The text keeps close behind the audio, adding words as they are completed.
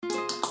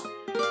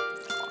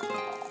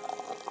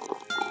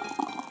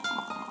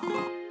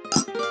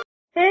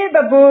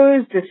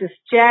Babus, this is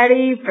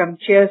Chatty from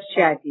Cheers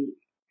Chatty.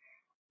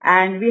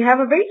 And we have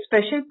a very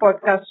special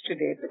podcast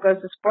today because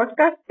this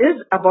podcast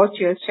is about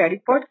Cheers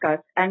Chatty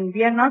podcast and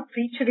we are not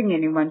featuring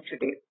anyone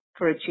today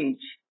for a change.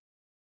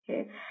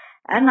 Okay.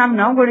 And I'm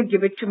now going to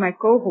give it to my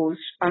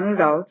co-host, Anu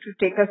Rao, to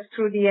take us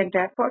through the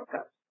entire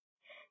podcast.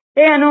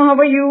 Hey Anu, how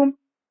are you?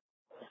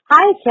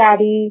 Hi,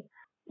 Chatty.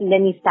 Let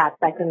me start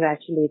by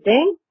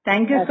congratulating.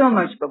 Thank you so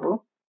much,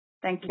 Babu.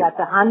 Thank you. That's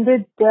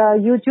 100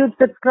 YouTube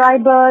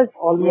subscribers,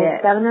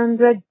 almost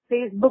 700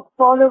 Facebook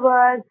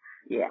followers,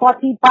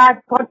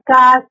 40-part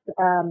podcast,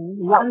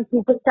 one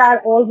superstar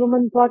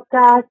all-woman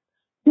podcast,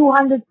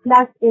 200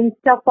 plus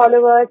Insta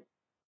followers.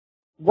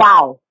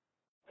 Wow.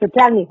 So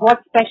tell me,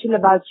 what's special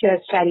about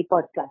Cheers Chatty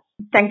podcast?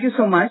 Thank you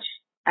so much.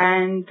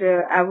 And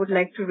I would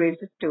like to raise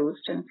a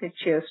toast and say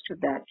cheers to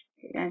that.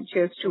 And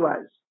cheers to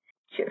us.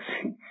 Cheers.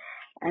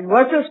 And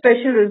what's so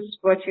special is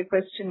what your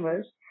question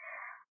was.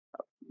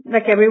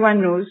 Like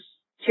everyone knows,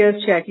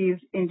 Cheers Chatty is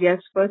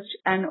India's first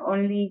and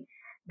only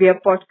beer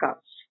podcast.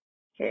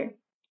 Okay.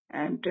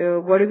 And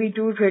what do we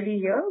do really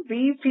here?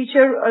 We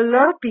feature a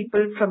lot of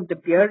people from the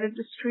beer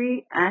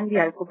industry and the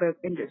alcohol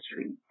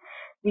industry.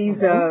 These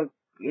are,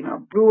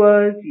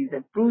 brewers, these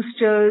are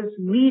brewsters,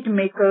 mead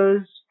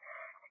makers,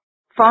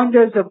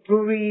 founders of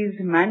breweries,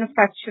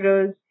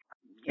 manufacturers,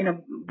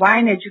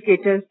 wine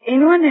educators,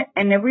 anyone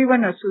and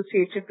everyone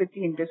associated with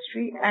the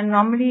industry. And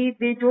normally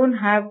they don't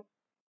have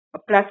a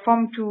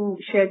platform to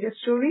share their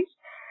stories.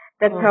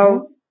 That's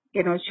how,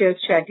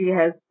 Cheers Chatty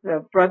has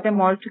brought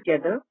them all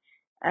together.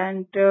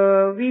 And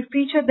we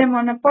feature them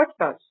on a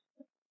podcast.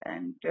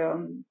 And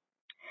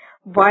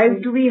why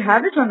do we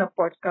have it on a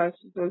podcast?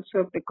 Is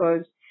also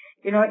because,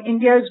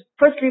 India's,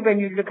 firstly, when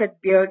you look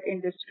at beer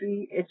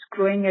industry, it's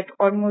growing at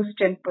almost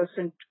 10%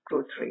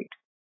 growth rate,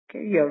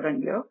 year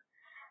on year.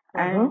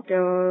 And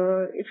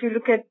if you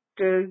look at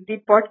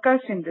the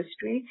podcast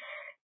industry,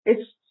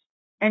 it's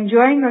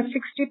enjoying a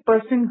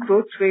 60%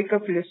 growth rate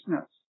of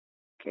listeners.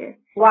 Okay.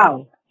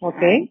 Wow.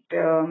 Okay.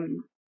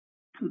 And,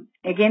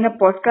 again, a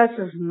podcast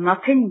is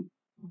nothing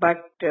but,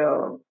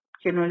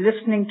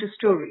 listening to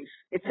stories.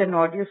 It's an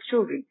audio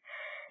story.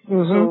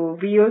 So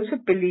we also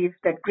believe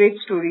that great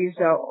stories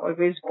are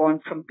always born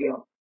from beer.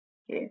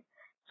 Okay.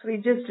 So we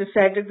just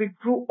decided we'd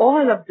brew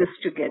all of this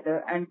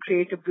together and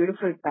create a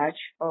beautiful batch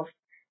of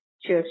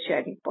Cheers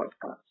Chatty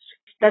podcast.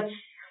 That's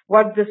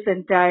what this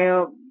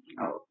entire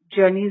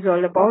journey is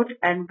all about.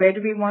 And where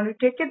do we want to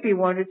take it? We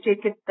want to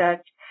take it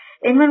that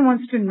anyone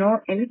wants to know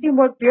anything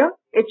about beer,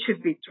 it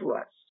should be through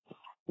us.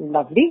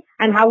 Lovely.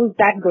 And how is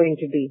that going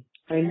to be?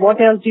 I mean, what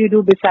else do you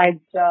do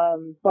besides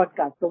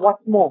podcast? So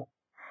what's more?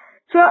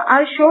 So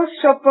our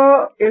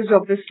showstopper is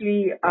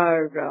obviously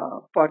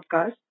our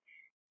podcast.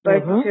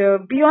 But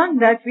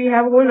beyond that, we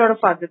have a whole lot of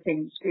other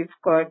things. We've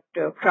got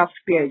craft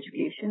beer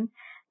education,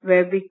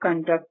 where we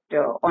conduct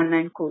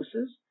online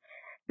courses.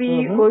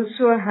 We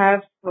also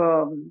have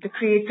the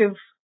creative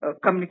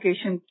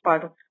communication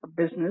part of the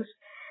business,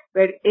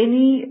 where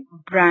any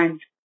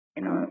brand,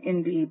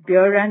 in the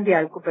beer and the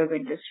alcohol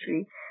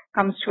industry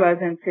comes to us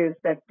and says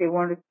that they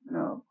want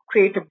to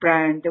create a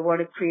brand, they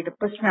want to create a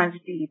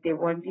personality, they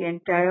want the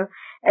entire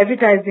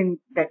advertising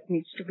that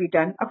needs to be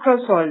done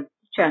across all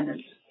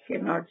channels,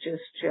 not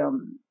just,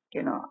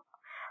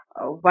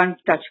 one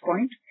touch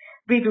point.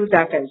 We do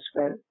that as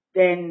well.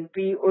 Then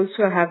we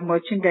also have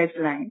merchandise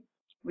line.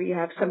 We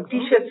have some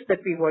t-shirts that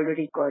we've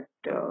already got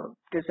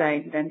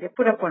designed and they're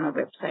put up on our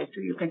website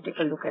so you can take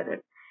a look at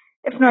it.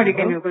 If not,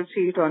 you will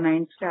see it on our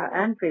Insta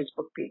and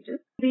Facebook pages.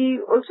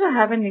 We also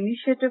have an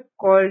initiative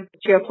called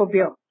Cheer for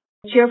Beer.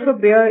 Cheer for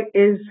Beer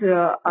is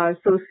our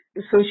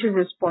social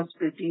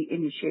responsibility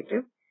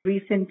initiative.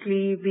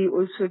 Recently, we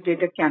also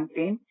did a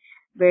campaign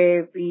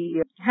where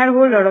we had a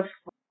whole lot of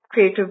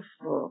creative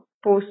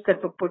posts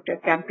that were put, a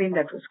campaign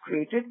that was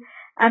created.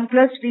 And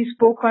plus, we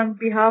spoke on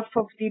behalf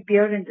of the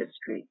beer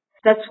industry.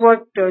 That's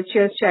what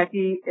Cheers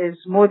Chatty is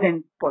more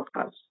than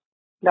podcast.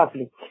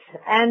 Lovely.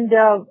 And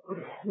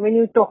when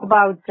you talk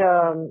about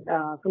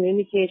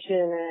communication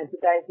and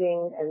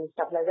advertising and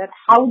stuff like that,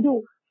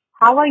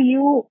 how are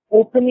you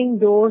opening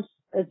doors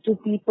to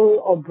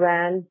people or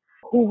brands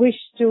who wish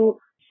to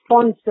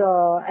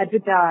sponsor,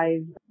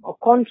 advertise, or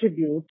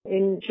contribute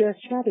in Cheers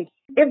Chatty?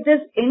 If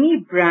there's any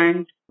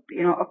brand,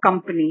 a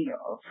company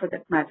for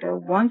that matter,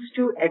 wants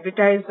to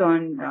advertise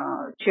on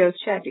Cheers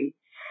Chatty,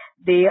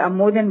 they are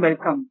more than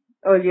welcome.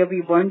 Earlier we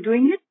weren't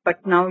doing it,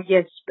 but now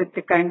yes, with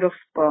the kind of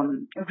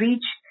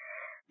reach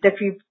that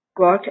we've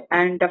got,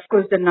 and of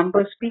course the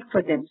numbers speak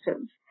for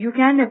themselves. You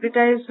can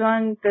advertise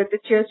on the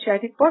Cheers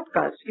Chatty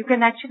podcast. You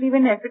can actually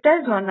even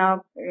advertise on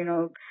our,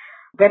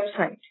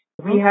 website.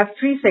 We have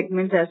 3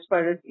 segments as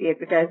far as the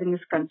advertising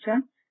is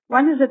concerned.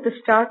 One is at the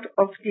start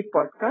of the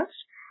podcast,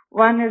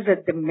 one is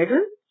at the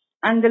middle,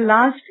 and the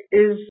last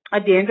is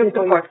at the end of the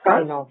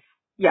podcast.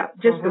 Yeah,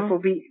 just before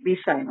we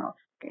sign off.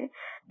 Okay.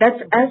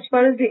 That's as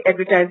far as the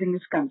advertising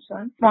is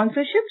concerned.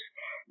 Sponsorships,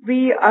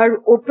 we are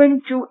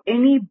open to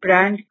any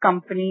brand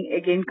company,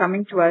 again,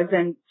 coming to us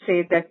and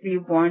say that we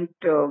want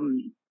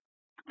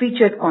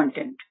featured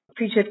content.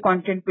 featured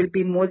content will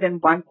be more than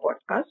one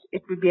podcast.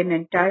 It will be an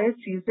entire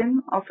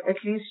season of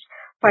at least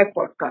 5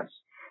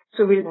 podcasts.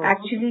 So we'll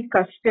actually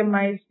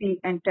customize the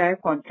entire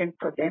content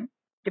for them,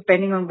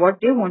 depending on what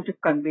they want to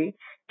convey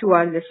to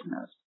our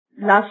listeners.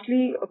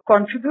 Lastly,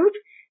 contribute.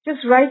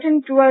 Just write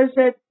in to us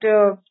at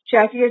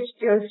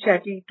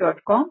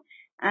chatty@cheerschatty.com,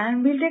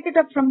 and we'll take it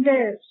up from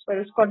there as far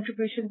as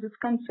contributions is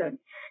concerned.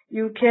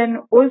 You can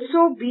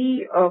also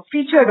be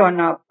featured on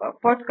our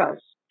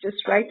podcast.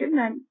 Just write in,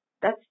 and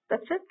that's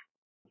it.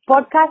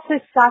 Podcast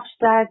is such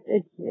that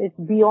it's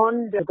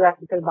beyond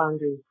geographical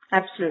boundaries.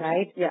 Absolutely.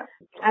 Right? Yeah.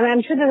 And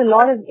I'm sure there's a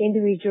lot of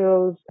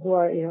individuals who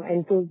are,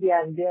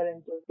 enthusiasts, they are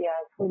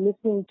enthusiasts, who are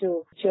listening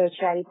to Cheers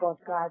Chatty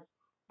podcast.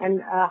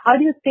 And how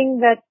do you think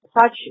that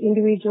such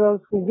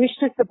individuals who wish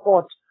to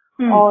support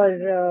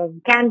or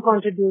can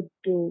contribute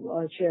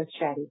to Cheers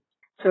Chatty?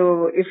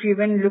 So if you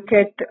even look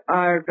at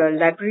our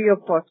library of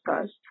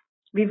podcasts,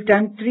 we've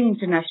done 3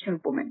 international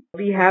women.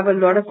 We have a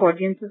lot of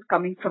audiences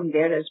coming from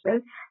there as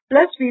well.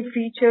 Plus, we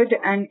featured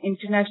an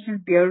international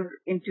beer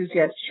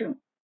enthusiast show.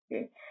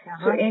 Okay.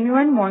 So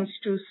anyone wants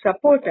to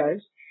support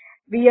us,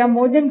 we are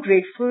more than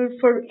grateful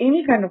for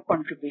any kind of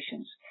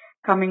contributions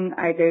coming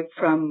either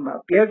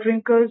from beer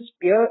drinkers,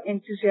 beer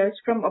enthusiasts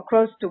from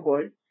across the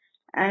world,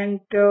 and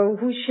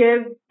who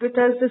share with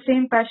us the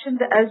same passion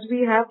as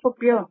we have for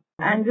beer.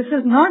 And this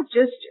is not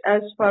just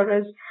as far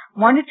as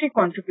monetary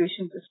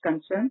contributions is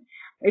concerned.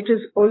 It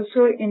is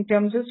also in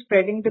terms of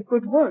spreading the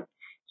good word.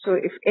 So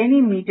if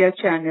any media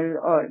channel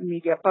or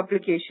media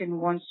publication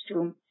wants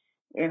to,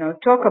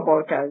 talk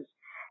about us,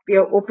 we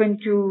are open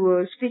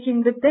to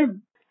speaking with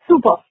them.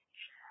 Super.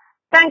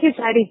 Thank you,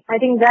 Chatty. I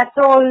think that's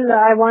all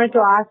I wanted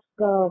to ask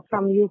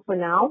from you for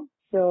now.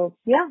 So,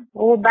 yeah,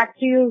 over back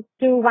to you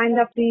to wind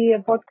up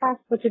the podcast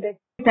for today.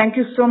 Thank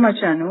you so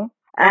much, Anu.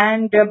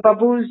 And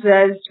Babus,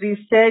 as we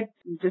said,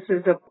 this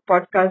is a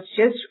podcast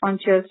just on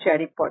Cheers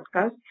Chatty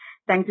podcast.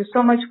 Thank you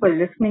so much for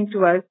listening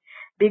to us.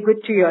 Be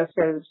good to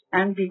yourselves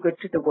and be good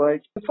to the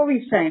world. Before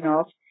we sign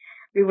off,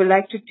 we would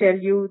like to tell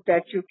you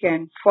that you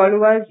can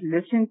follow us,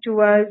 listen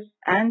to us,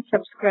 and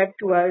subscribe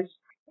to us,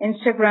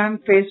 Instagram,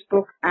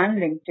 Facebook, and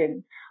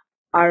LinkedIn.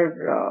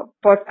 Our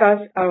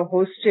podcasts are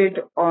hosted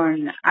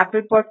on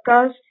Apple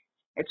Podcasts.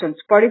 It's on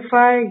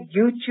Spotify,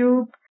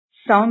 YouTube,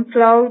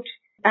 SoundCloud.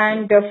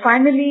 And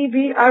finally,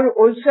 we are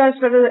also, as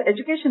far as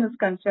education is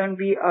concerned,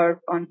 we are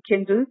on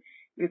Kindle.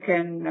 You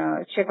can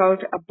check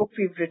out a book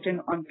we've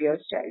written on beer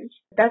styles.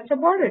 That's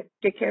about it.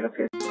 Take care of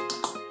yourself.